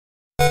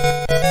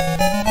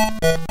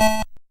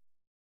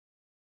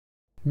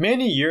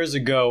Many years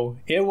ago,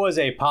 it was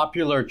a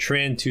popular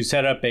trend to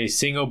set up a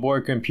single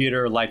board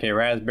computer like a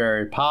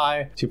Raspberry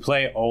Pi to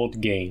play old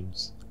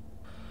games.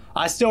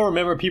 I still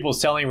remember people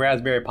selling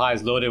Raspberry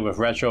Pis loaded with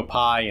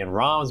RetroPie and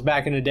ROMs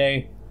back in the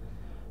day.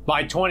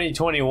 By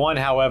 2021,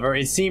 however,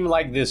 it seemed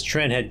like this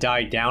trend had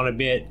died down a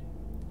bit.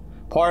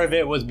 Part of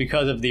it was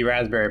because of the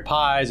Raspberry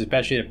Pis,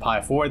 especially the Pi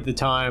 4 at the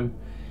time,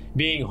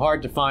 being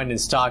hard to find in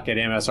stock at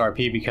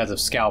MSRP because of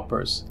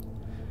scalpers.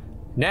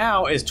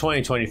 Now it's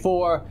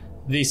 2024,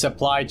 the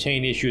supply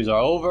chain issues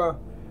are over,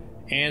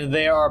 and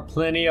there are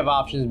plenty of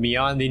options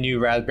beyond the new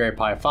Raspberry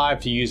Pi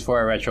 5 to use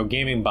for a retro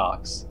gaming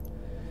box.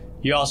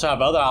 You also have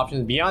other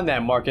options beyond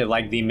that market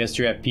like the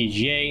Mr.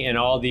 FPGA and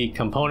all the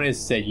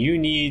components that you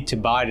need to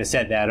buy to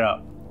set that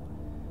up.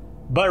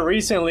 But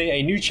recently,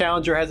 a new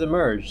challenger has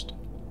emerged.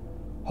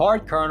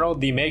 Hardkernel,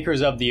 the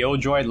makers of the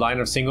ODROID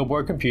line of single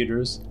board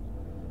computers,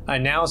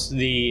 announced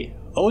the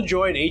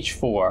ODROID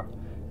H4,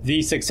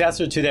 the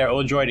successor to their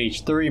ODROID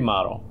H3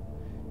 model.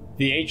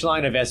 The H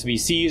line of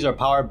SBCs are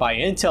powered by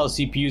Intel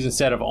CPUs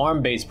instead of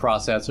ARM-based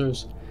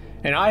processors,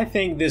 and I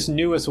think this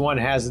newest one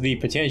has the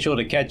potential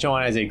to catch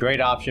on as a great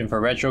option for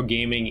retro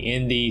gaming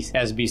in the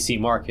SBC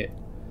market.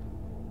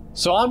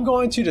 So I'm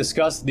going to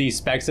discuss the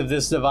specs of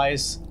this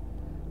device,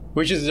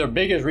 which is the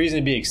biggest reason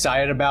to be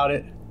excited about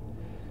it,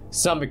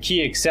 some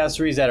key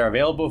accessories that are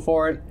available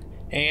for it,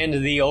 and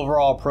the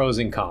overall pros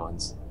and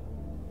cons.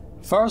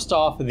 First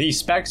off, the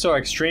specs are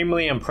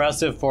extremely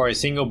impressive for a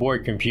single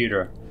board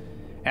computer.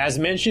 As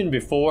mentioned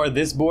before,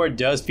 this board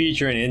does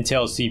feature an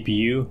Intel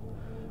CPU,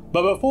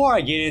 but before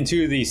I get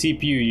into the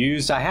CPU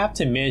used, I have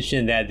to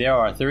mention that there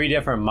are 3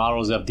 different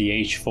models of the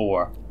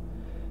H4.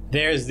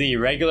 There's the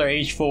regular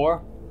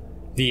H4,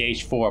 the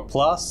H4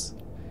 Plus,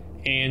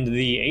 and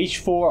the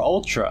H4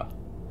 Ultra.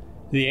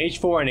 The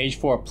H4 and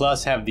H4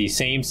 Plus have the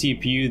same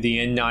CPU, the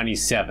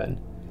N97.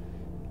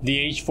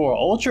 The H4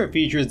 Ultra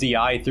features the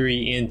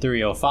i3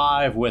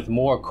 N305 with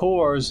more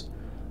cores,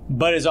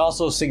 but is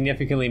also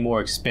significantly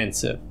more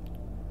expensive.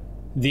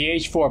 The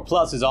H4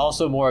 Plus is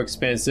also more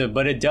expensive,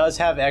 but it does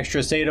have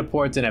extra SATA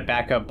ports and a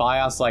backup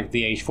BIOS like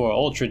the H4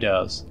 Ultra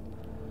does.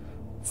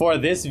 For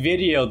this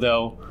video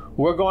though,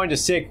 we're going to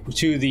stick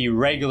to the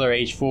regular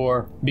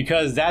H4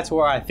 because that's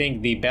where I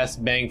think the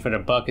best bang for the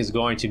buck is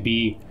going to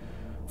be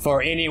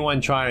for anyone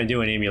trying to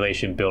do an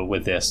emulation build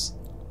with this.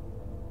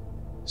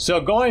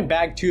 So going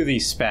back to the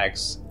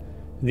specs,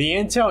 the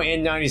Intel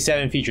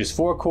N97 features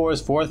 4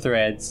 cores, 4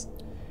 threads,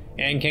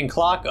 and can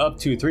clock up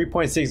to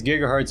 3.6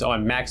 GHz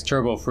on max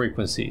turbo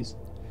frequencies.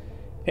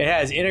 It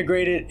has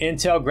integrated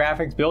Intel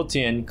graphics built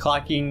in,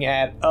 clocking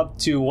at up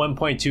to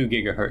 1.2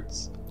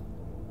 GHz.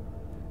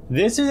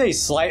 This is a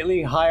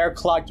slightly higher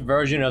clocked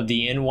version of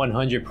the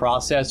N100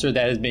 processor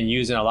that has been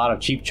used in a lot of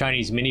cheap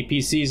Chinese mini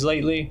PCs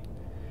lately.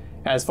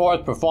 As far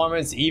as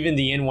performance, even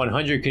the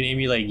N100 can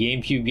emulate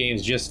GameCube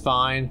games just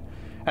fine,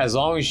 as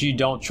long as you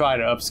don't try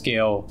to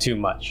upscale too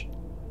much.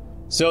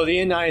 So the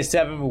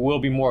N97 will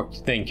be more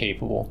than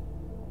capable.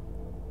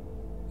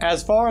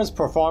 As far as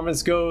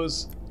performance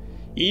goes,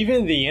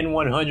 even the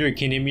N100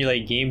 can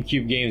emulate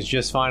GameCube games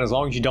just fine as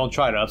long as you don't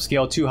try to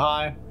upscale too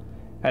high,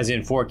 as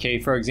in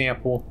 4K for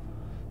example.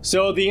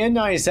 So the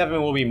N97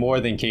 will be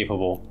more than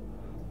capable.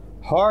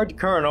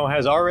 Hardkernel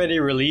has already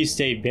released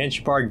a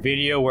benchmark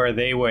video where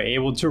they were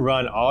able to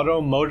run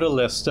Auto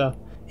Modellista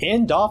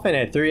in Dolphin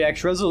at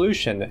 3x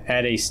resolution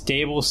at a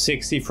stable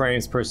 60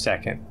 frames per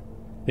second.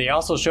 They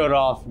also showed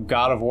off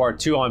God of War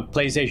 2 on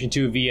PlayStation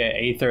 2 via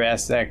Aether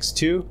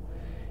SX2,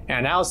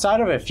 and outside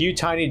of a few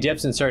tiny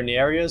dips in certain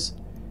areas,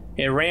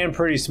 it ran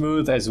pretty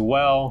smooth as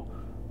well,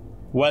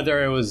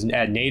 whether it was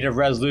at native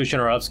resolution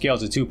or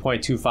upscaled to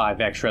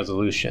 2.25x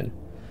resolution.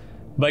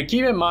 But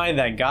keep in mind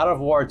that God of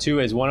War 2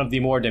 is one of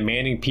the more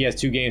demanding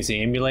PS2 games to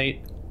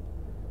emulate.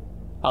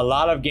 A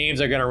lot of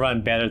games are going to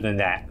run better than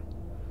that.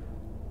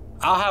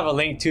 I'll have a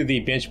link to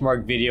the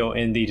benchmark video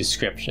in the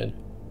description.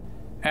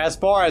 As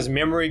far as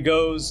memory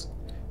goes,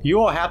 you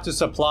will have to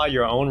supply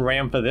your own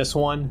RAM for this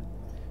one.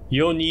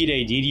 You'll need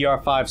a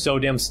DDR5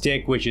 SODIMM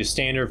stick, which is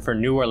standard for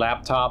newer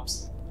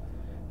laptops.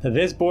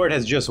 This board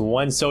has just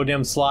one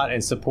SODIMM slot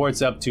and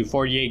supports up to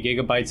 48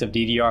 GB of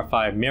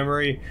DDR5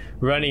 memory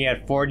running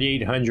at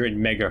 4800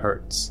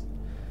 MHz.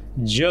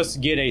 Just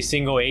get a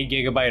single 8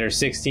 GB or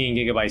 16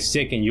 GB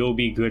stick and you'll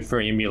be good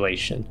for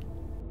emulation.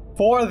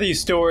 For the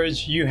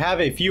storage, you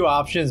have a few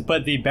options,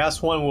 but the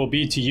best one will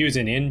be to use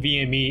an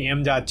NVMe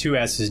M.2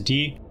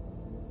 SSD.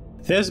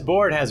 This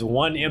board has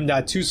one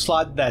M.2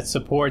 slot that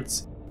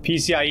supports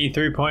PCIe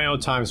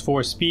 3.0 x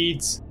 4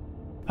 speeds,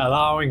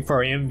 allowing for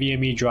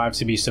NVMe drives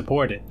to be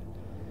supported.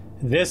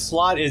 This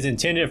slot is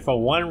intended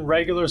for one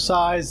regular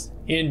size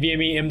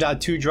NVMe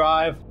M.2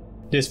 drive.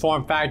 This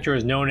form factor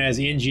is known as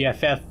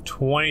NGFF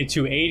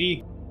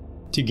 2280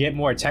 to get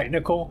more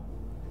technical.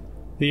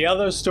 The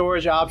other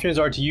storage options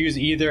are to use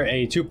either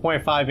a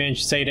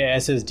 2.5-inch SATA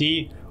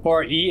SSD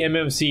or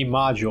eMMC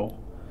module.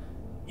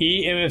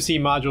 eMMC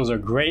modules are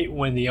great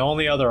when the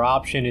only other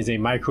option is a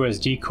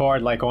microSD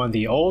card like on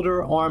the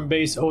older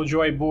ARM-based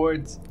ODROID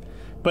boards,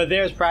 but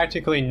there's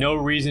practically no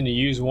reason to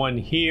use one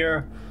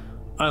here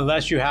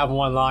unless you have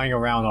one lying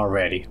around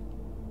already.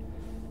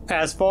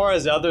 As far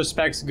as other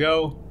specs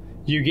go,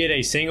 you get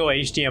a single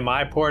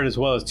HDMI port as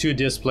well as 2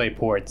 display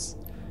ports.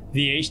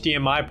 The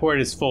HDMI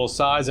port is full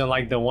size,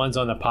 unlike the ones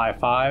on the Pi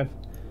 5.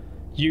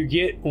 You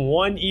get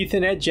one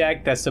Ethernet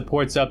jack that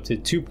supports up to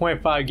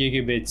 2.5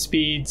 gigabit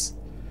speeds.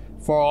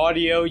 For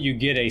audio, you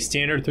get a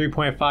standard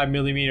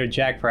 3.5mm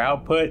jack for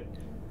output,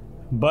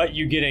 but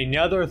you get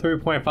another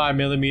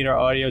 3.5mm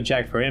audio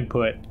jack for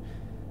input.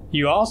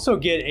 You also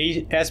get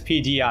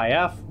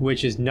SPDIF,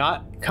 which is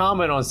not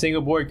common on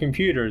single board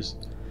computers,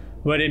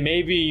 but it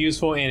may be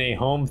useful in a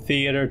home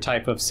theater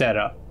type of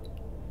setup.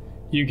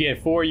 You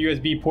get 4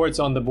 USB ports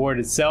on the board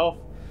itself,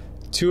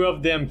 2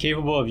 of them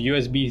capable of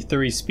USB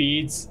 3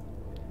 speeds.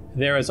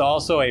 There is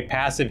also a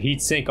passive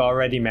heatsink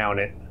already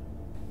mounted.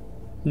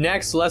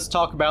 Next, let's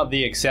talk about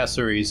the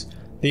accessories.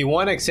 The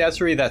one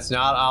accessory that's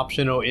not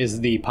optional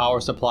is the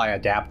power supply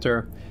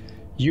adapter.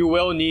 You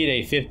will need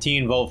a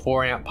 15 volt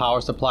 4 amp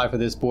power supply for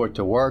this board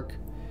to work.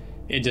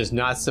 It does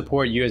not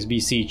support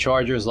USB-C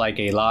chargers like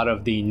a lot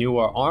of the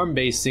newer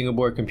ARM-based single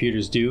board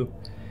computers do,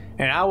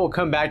 and I will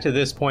come back to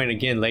this point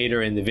again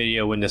later in the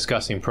video when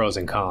discussing pros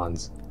and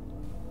cons.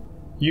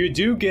 You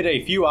do get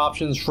a few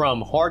options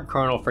from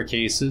Hardkernel for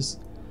cases.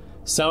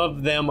 Some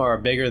of them are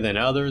bigger than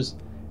others,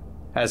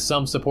 as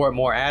some support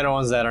more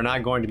add-ons that are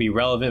not going to be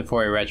relevant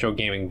for a retro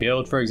gaming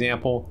build, for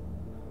example.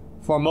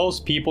 For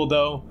most people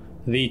though,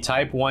 the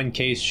Type 1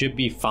 case should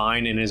be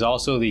fine and is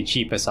also the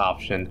cheapest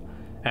option.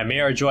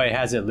 Ameridroid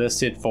has it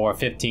listed for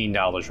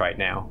 $15 right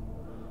now.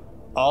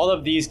 All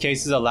of these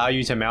cases allow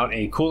you to mount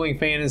a cooling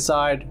fan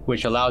inside,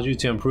 which allows you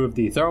to improve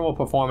the thermal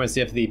performance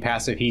if the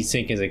passive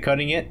heatsink isn't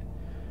cutting it.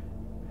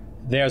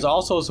 There's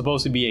also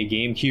supposed to be a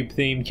GameCube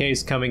themed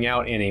case coming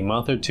out in a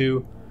month or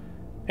two.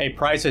 A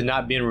price has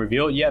not been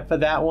revealed yet for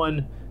that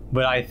one,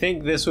 but I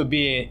think this would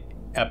be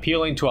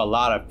appealing to a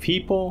lot of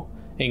people,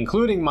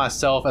 including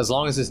myself, as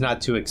long as it's not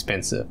too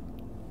expensive.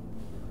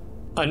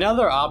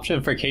 Another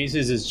option for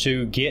cases is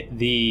to get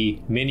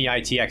the Mini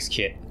ITX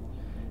kit.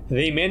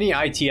 The Mini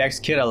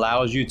ITX kit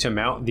allows you to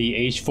mount the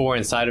H4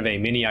 inside of a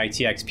Mini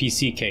ITX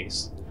PC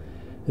case.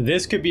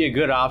 This could be a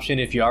good option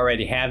if you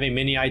already have a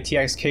Mini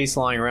ITX case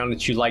lying around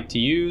that you'd like to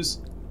use,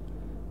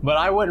 but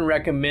I wouldn't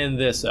recommend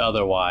this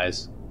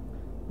otherwise.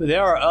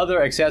 There are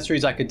other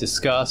accessories I could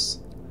discuss,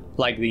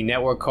 like the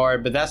network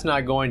card, but that's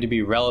not going to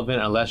be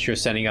relevant unless you're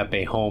setting up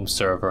a home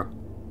server.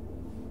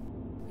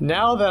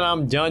 Now that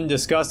I'm done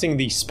discussing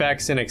the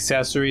specs and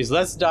accessories,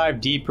 let's dive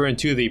deeper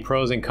into the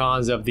pros and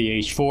cons of the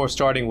H4,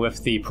 starting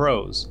with the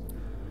pros.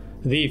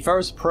 The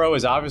first pro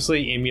is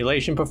obviously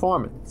emulation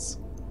performance.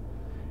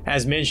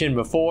 As mentioned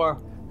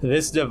before,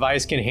 this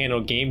device can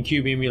handle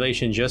GameCube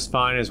emulation just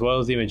fine, as well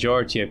as the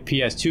majority of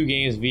PS2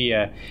 games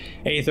via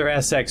Aether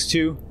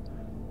SX2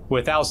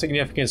 without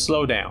significant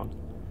slowdown.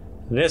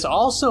 This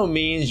also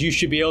means you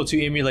should be able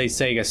to emulate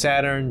Sega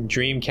Saturn,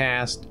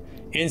 Dreamcast,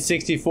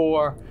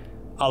 N64,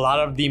 a lot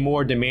of the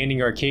more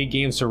demanding arcade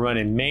games to run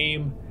in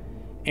MAME,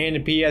 and the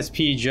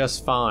PSP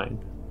just fine.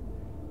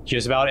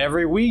 Just about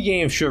every Wii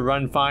game should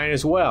run fine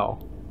as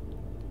well.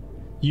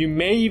 You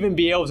may even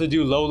be able to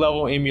do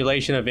low-level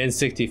emulation of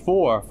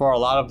N64 for a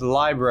lot of the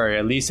library,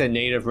 at least at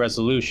native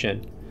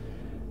resolution.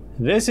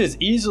 This is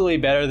easily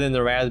better than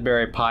the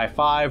Raspberry Pi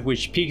 5,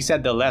 which peaks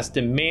at the less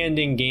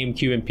demanding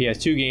GameCube and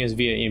PS2 games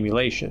via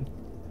emulation.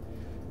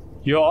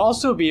 You'll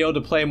also be able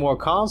to play more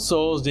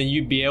consoles than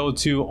you'd be able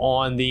to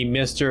on the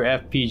Mr.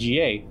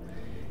 FPGA.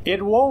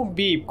 It won't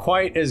be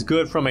quite as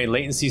good from a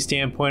latency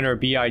standpoint or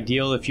be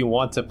ideal if you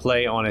want to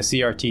play on a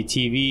CRT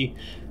TV,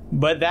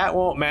 but that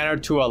won't matter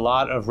to a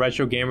lot of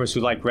retro gamers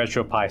who like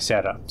RetroPie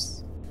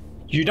setups.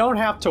 You don't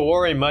have to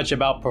worry much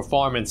about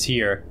performance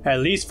here, at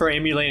least for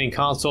emulating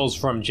consoles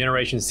from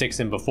Generation 6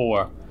 and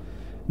before.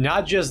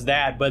 Not just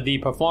that, but the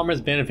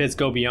performance benefits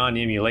go beyond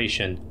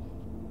emulation.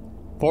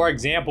 For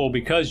example,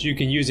 because you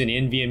can use an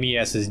NVMe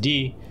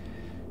SSD,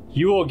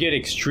 you will get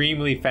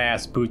extremely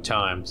fast boot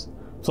times.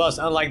 Plus,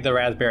 unlike the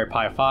Raspberry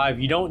Pi 5,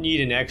 you don't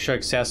need an extra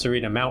accessory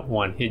to mount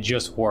one, it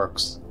just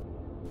works.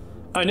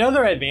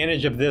 Another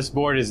advantage of this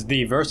board is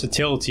the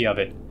versatility of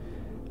it.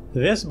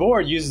 This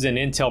board uses an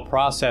Intel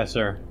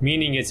processor,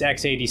 meaning it's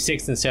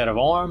x86 instead of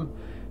ARM.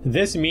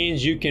 This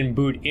means you can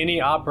boot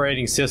any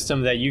operating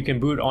system that you can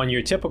boot on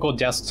your typical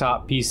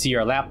desktop, PC,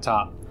 or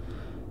laptop.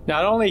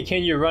 Not only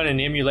can you run an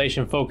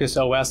emulation-focused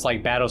OS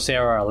like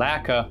Battlesera or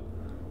Alaka,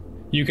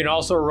 you can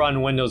also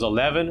run Windows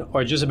 11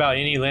 or just about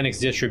any Linux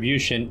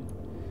distribution.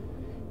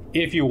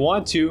 If you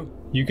want to,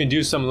 you can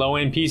do some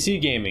low-end PC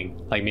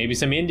gaming, like maybe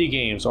some indie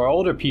games or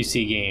older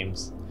PC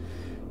games.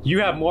 You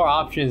have more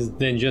options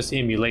than just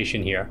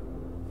emulation here.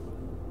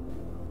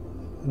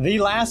 The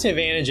last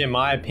advantage, in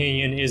my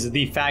opinion, is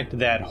the fact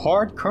that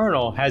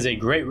Hardkernel has a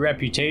great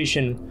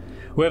reputation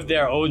with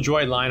their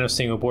ODROID line of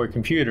single-board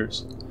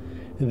computers.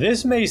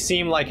 This may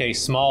seem like a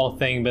small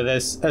thing, but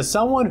as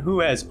someone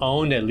who has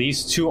owned at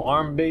least 2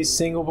 ARM-based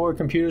single-board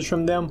computers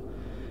from them,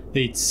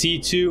 the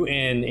C2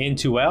 and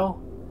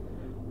N2L,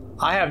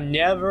 I have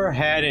never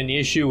had an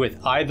issue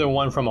with either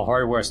one from a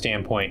hardware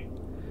standpoint.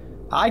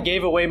 I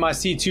gave away my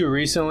C2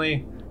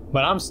 recently,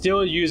 but I'm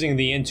still using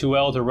the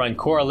N2L to run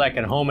Core Elect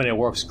at home and it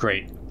works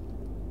great.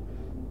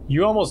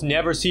 You almost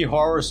never see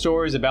horror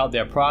stories about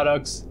their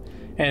products,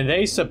 and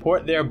they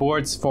support their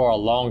boards for a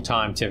long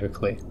time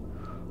typically.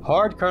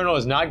 Hardkernel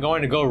is not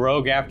going to go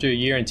rogue after a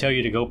year and tell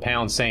you to go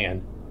pound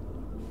sand.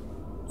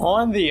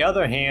 On the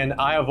other hand,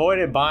 I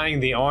avoided buying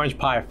the Orange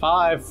Pi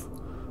 5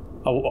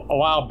 a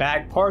while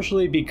back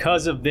partially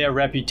because of their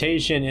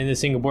reputation in the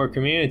single board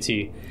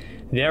community.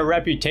 Their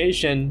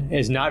reputation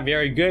is not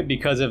very good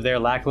because of their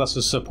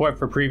lackluster support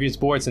for previous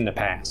boards in the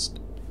past.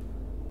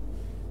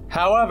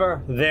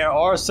 However, there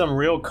are some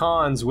real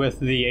cons with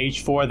the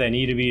H4 that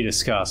need to be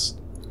discussed.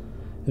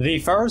 The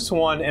first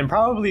one, and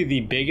probably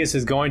the biggest,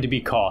 is going to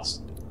be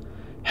cost.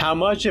 How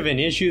much of an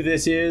issue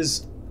this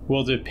is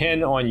will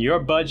depend on your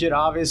budget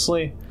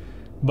obviously,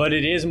 but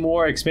it is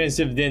more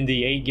expensive than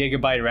the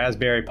 8GB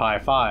Raspberry Pi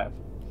 5.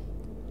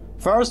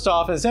 First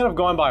off, instead of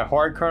going by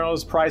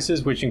Hardkernel's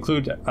prices, which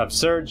include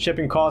absurd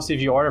shipping costs if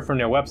you order from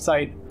their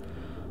website,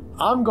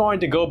 I'm going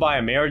to go by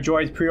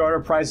Ameridroid's pre-order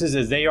prices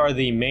as they are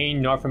the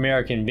main North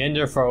American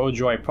vendor for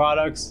ODROID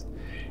products,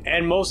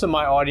 and most of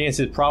my audience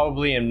is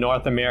probably in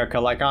North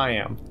America like I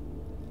am.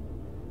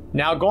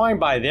 Now going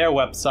by their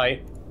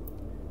website,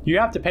 you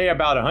have to pay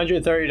about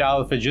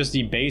 $130 for just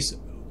the base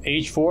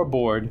H4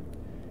 board,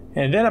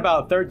 and then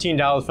about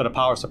 $13 for the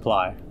power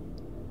supply.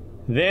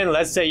 Then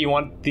let's say you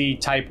want the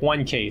Type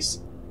 1 case.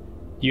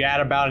 You add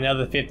about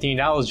another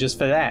 $15 just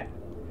for that.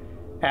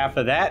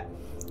 After that,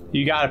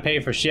 you gotta pay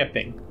for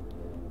shipping,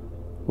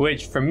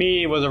 which for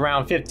me was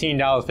around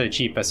 $15 for the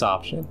cheapest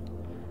option.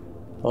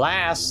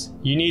 Last,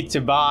 you need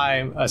to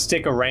buy a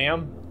stick of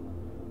RAM,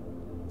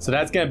 so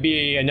that's gonna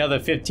be another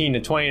 $15 to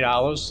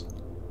 $20.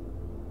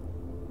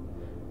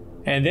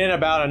 And then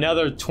about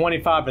another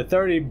 $25 to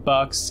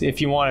 $30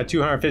 if you want a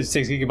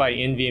 256GB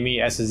NVMe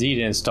SSD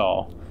to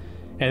install.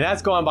 And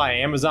that's going by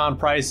Amazon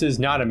prices,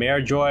 not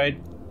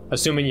Ameridroid,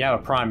 assuming you have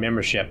a Prime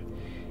membership.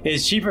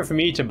 It's cheaper for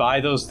me to buy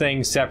those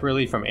things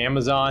separately from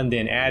Amazon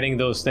than adding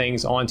those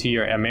things onto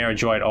your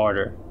Ameridroid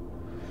order.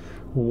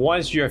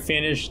 Once you're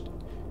finished,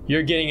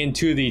 you're getting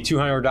into the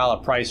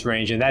 $200 price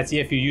range, and that's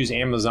if you use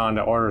Amazon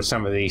to order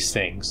some of these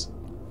things.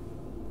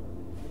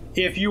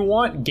 If you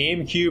want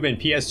GameCube and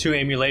PS2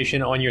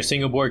 emulation on your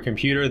single board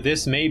computer,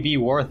 this may be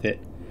worth it.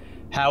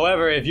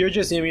 However, if you're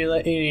just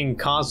emulating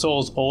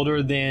consoles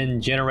older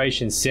than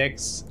Generation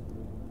 6,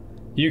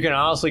 you can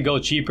honestly go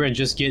cheaper and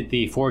just get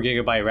the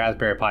 4GB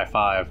Raspberry Pi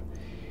 5.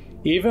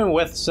 Even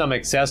with some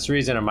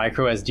accessories and a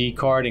micro SD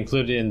card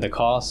included in the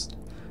cost,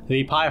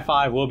 the Pi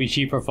 5 will be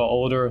cheaper for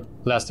older,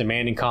 less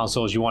demanding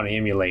consoles you want to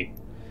emulate.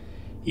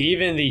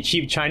 Even the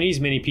cheap Chinese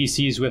mini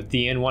PCs with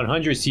the N100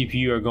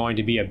 CPU are going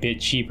to be a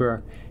bit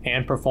cheaper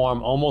and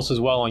perform almost as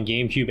well on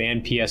GameCube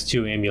and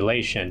PS2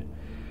 emulation.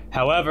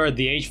 However,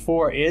 the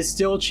H4 is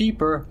still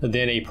cheaper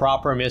than a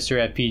proper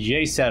Mr.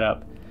 FPGA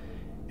setup,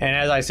 and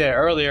as I said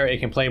earlier, it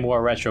can play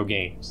more retro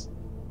games.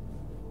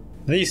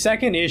 The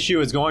second issue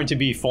is going to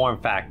be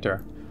form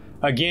factor.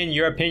 Again,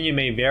 your opinion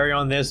may vary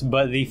on this,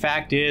 but the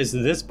fact is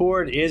this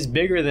board is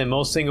bigger than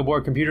most single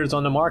board computers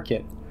on the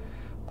market.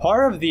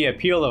 Part of the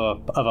appeal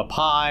of a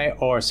Pi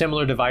or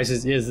similar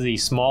devices is the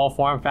small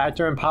form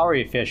factor and power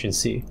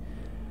efficiency.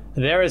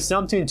 There is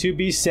something to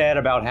be said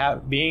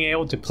about being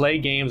able to play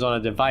games on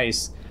a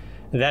device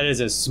that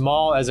is as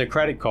small as a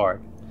credit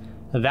card.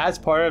 That's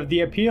part of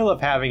the appeal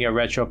of having a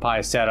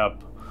RetroPie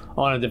setup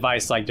on a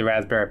device like the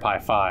Raspberry Pi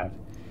 5.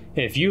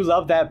 If you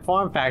love that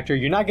form factor,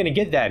 you're not going to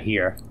get that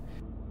here.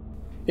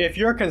 If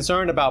you're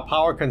concerned about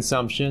power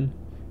consumption,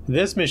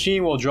 this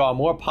machine will draw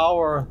more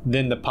power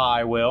than the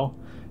Pi will.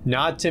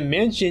 Not to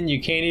mention,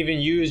 you can't even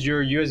use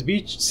your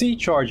USB-C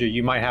charger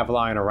you might have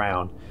lying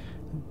around,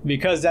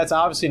 because that's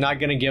obviously not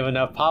going to give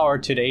enough power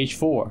to the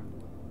H4.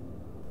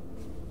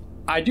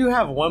 I do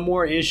have one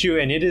more issue,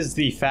 and it is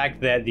the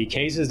fact that the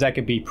cases that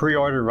could be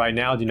pre-ordered right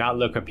now do not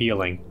look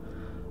appealing.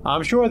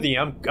 I'm sure the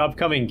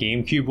upcoming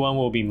GameCube one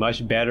will be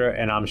much better,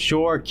 and I'm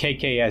sure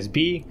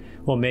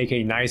KKSB will make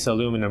a nice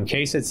aluminum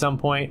case at some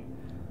point.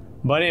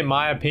 But in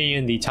my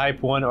opinion, the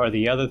Type 1 or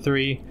the other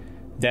three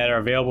that are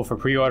available for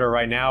pre-order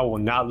right now will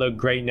not look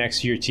great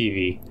next to your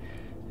TV.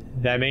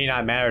 That may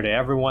not matter to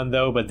everyone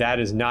though, but that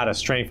is not a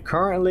strength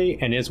currently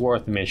and is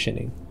worth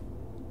mentioning.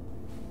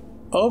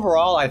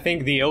 Overall, I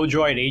think the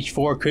ODROID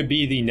H4 could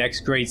be the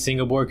next great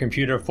single board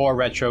computer for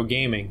retro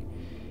gaming.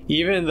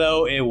 Even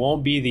though it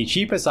won't be the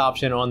cheapest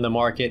option on the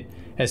market,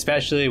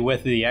 especially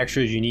with the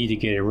extras you need to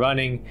get it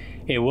running,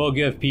 it will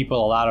give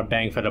people a lot of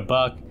bang for the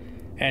buck,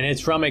 and it's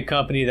from a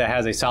company that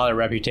has a solid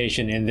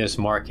reputation in this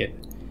market.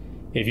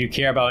 If you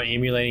care about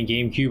emulating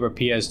GameCube or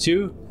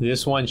PS2,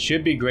 this one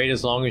should be great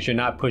as long as you're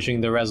not pushing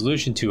the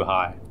resolution too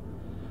high.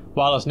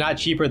 While it's not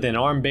cheaper than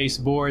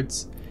ARM-based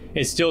boards,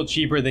 it's still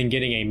cheaper than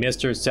getting a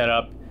MiSTer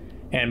setup,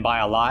 and by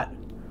a lot.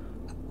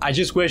 I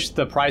just wish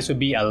the price would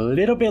be a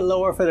little bit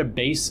lower for the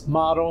base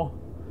model,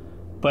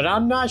 but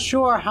I'm not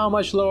sure how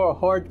much lower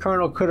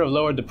Hardkernel could have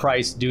lowered the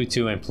price due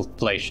to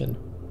inflation.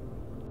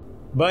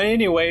 But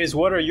anyways,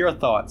 what are your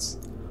thoughts?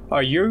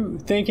 Are you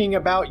thinking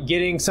about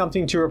getting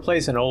something to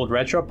replace an old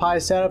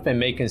RetroPie setup and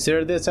may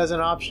consider this as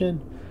an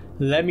option?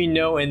 Let me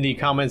know in the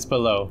comments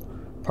below.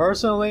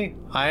 Personally,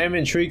 I am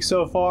intrigued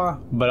so far,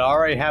 but I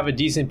already have a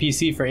decent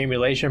PC for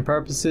emulation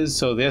purposes,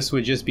 so this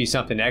would just be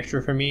something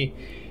extra for me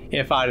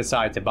if I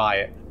decide to buy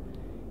it.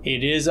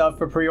 It is up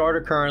for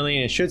pre-order currently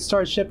and it should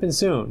start shipping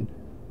soon.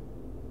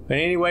 But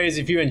anyways,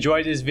 if you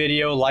enjoyed this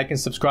video, like and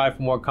subscribe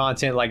for more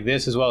content like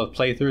this, as well as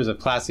playthroughs of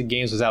classic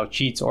games without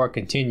cheats or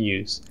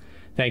continues.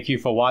 Thank you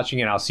for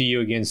watching, and I'll see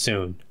you again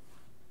soon.